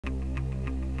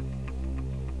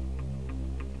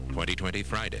2020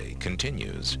 Friday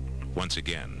continues. Once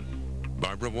again,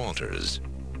 Barbara Walters.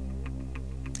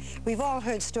 We've all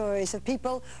heard stories of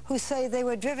people who say they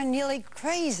were driven nearly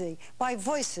crazy by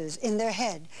voices in their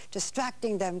head,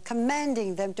 distracting them,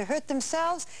 commanding them to hurt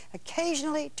themselves,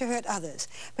 occasionally to hurt others.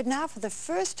 But now, for the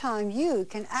first time, you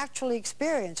can actually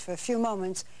experience for a few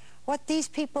moments what these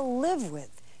people live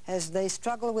with as they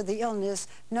struggle with the illness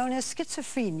known as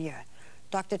schizophrenia.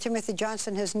 Dr. Timothy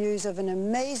Johnson has news of an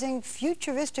amazing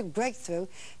futuristic breakthrough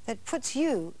that puts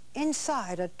you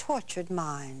inside a tortured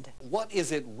mind. What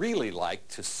is it really like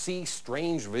to see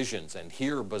strange visions and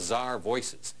hear bizarre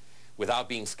voices? Without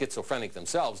being schizophrenic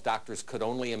themselves, doctors could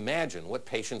only imagine what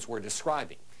patients were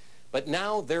describing. But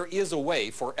now there is a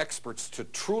way for experts to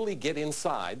truly get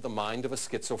inside the mind of a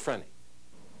schizophrenic.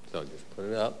 So just put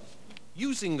it up.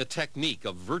 Using the technique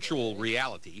of virtual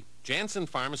reality, Janssen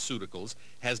Pharmaceuticals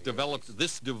has developed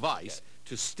this device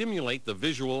to stimulate the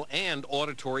visual and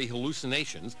auditory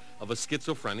hallucinations of a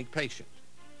schizophrenic patient.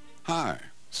 Hi.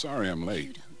 Sorry I'm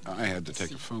late. I had to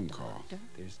take a phone call.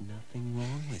 There's nothing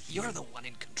wrong with you. You're the one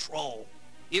in control.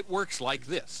 It works like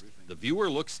this. The viewer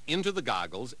looks into the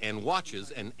goggles and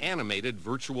watches an animated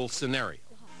virtual scenario.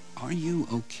 Are you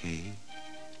okay?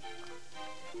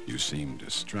 You seem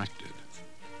distracted.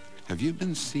 Have you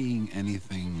been seeing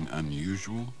anything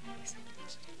unusual?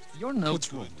 You're no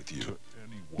What's wrong with you?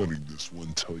 Letting this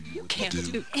one tell you You what can't to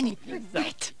do. do anything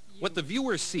right. What the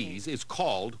viewer sees is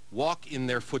called walk in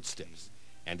their footsteps,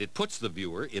 and it puts the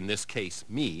viewer, in this case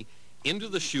me, into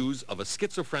the shoes of a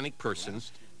schizophrenic person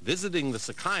visiting the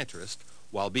psychiatrist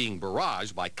while being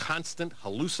barraged by constant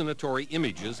hallucinatory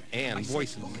images and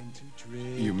voices.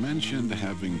 You mentioned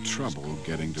having trouble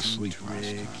getting to sleep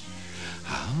last time.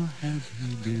 How have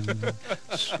you been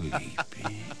sleeping?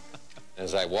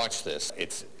 As I watch this,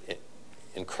 it's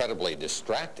incredibly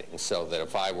distracting, so that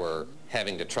if I were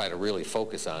having to try to really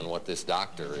focus on what this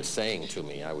doctor is saying to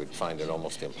me, I would find it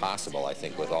almost impossible, I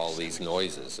think, with all these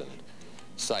noises and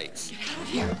sights.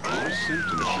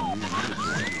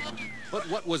 But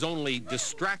what was only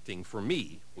distracting for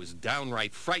me was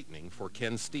downright frightening for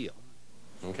Ken Steele.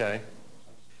 Okay.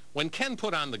 When Ken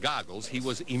put on the goggles, he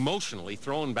was emotionally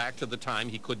thrown back to the time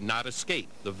he could not escape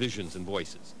the visions and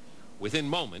voices. Within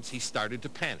moments, he started to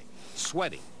panic,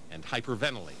 sweating, and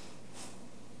hyperventilating.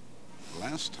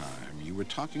 Last time, you were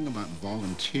talking about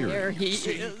volunteering. There he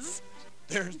is.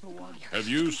 There's the one. Have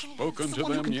you spoken to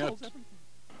them yet?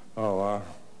 Oh,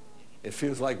 It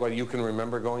feels like what you can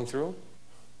remember going through?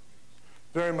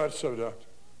 very much so, Doctor.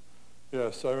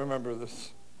 Yes, I remember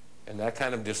this. And that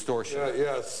kind of distortion. Yeah,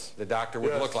 yes. The doctor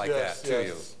would look like that to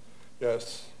you.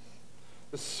 Yes.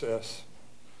 This, yes.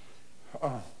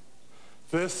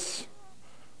 This.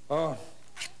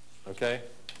 Okay.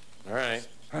 All right.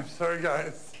 I'm sorry,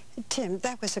 guys. Tim,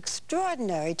 that was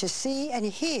extraordinary to see and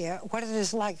hear what it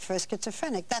is like for a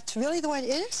schizophrenic. That's really the way it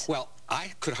is? Well,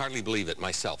 I could hardly believe it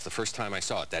myself the first time I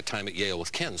saw it, that time at Yale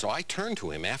with Ken. So I turned to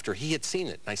him after he had seen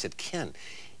it, and I said, Ken,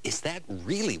 is that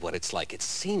really what it's like? It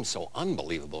seems so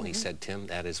unbelievable. He said, Tim,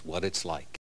 that is what it's like.